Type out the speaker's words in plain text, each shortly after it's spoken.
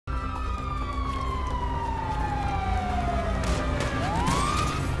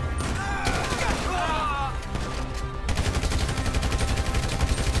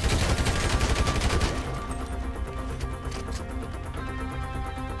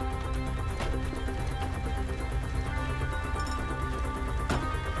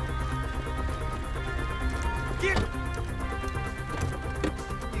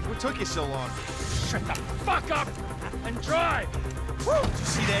took you so long? Shut the fuck up and drive! Woo! Did you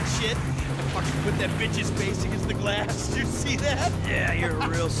see that shit? Fucking put that bitch's face against the glass. Did you see that? Yeah, you're a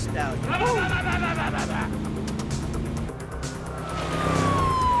real stout. Fuck,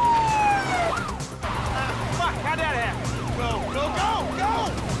 how'd that happen? Go!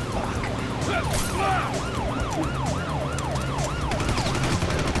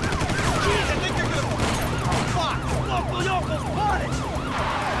 Jeez, I think you're gonna... Oh, fuck! Local yokels spotted!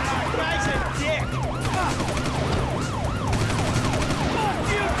 Guy's a dick! Fuck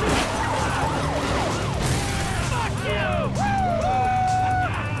you, too! Fuck you!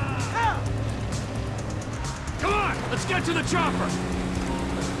 Come on, let's get to the chopper!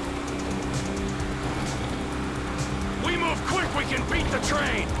 We move quick, we can beat the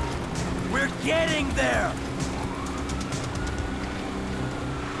train! We're getting there!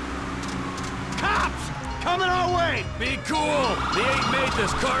 Cops! Coming our way! Be cool! They ain't made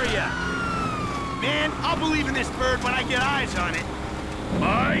this car yet! Man, I'll believe in this bird when I get eyes on it.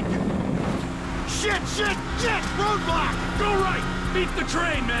 Mike! Shit! Roadblock! Go right! Beat the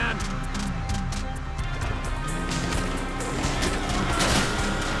train, man!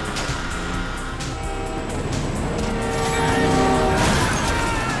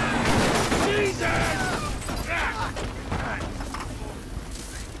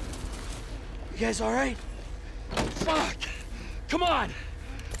 You guys all right? Fuck! Come on!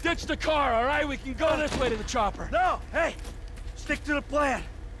 Ditch the car, all right? We can go this way to the chopper. No! Hey! Stick to the plan!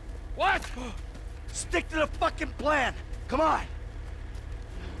 What? Stick to the fucking plan! Come on!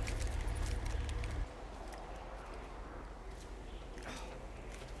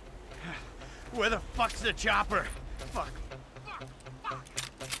 Where the fuck's the chopper? Fuck.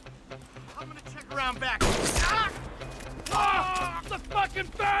 I'm gonna check around back. Ah! Oh, the fucking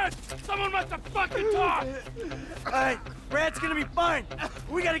bed! Someone must have fucking talked! Alright, Brad's gonna be fine!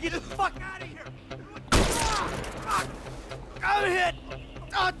 We gotta get the fuck out of here! Ah, fuck! I'm hit!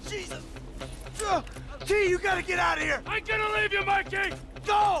 Oh, Jesus! T, you gotta get out of here! I'm gonna leave you, Mikey!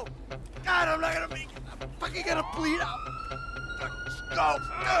 Go! God, I'm not gonna make it! I'm fucking gonna bleed out! Go!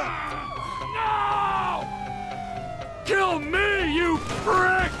 No! Kill me, you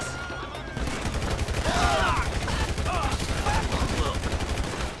pricks!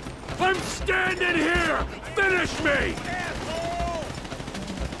 I'm standing here! Finish me!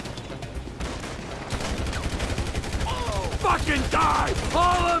 Fucking die!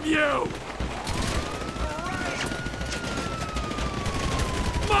 All of you!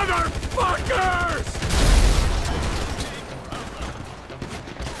 Motherfuckers!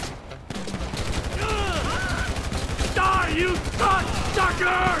 Die, you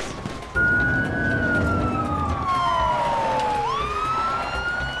cocksuckers!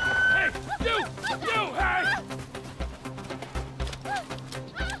 Hey, you! Hey!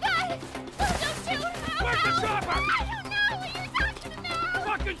 Where's the chopper? I don't know what you're talking about!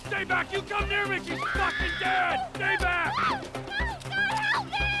 Fucking stay back! You come near me, she's fucking dead! Stay back! God, help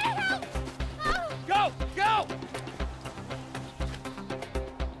me! Help! Oh. Go! Go!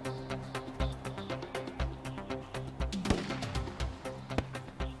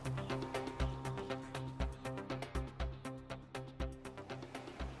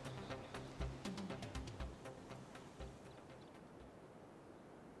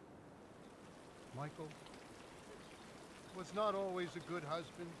 Michael was not always a good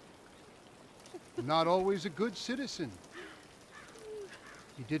husband, not always a good citizen.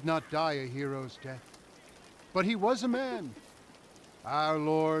 He did not die a hero's death, but he was a man. Our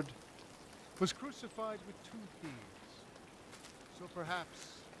Lord was crucified with 2 thieves, so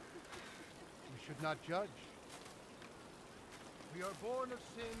perhaps we should not judge. We are born of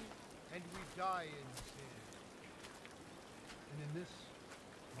sin, and we die in sin. And in this,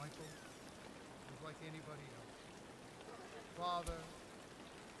 Michael was like anybody else. Father,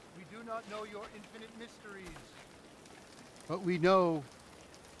 we do not know your infinite mysteries, but we know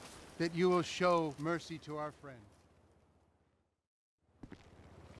that you will show mercy to our friend.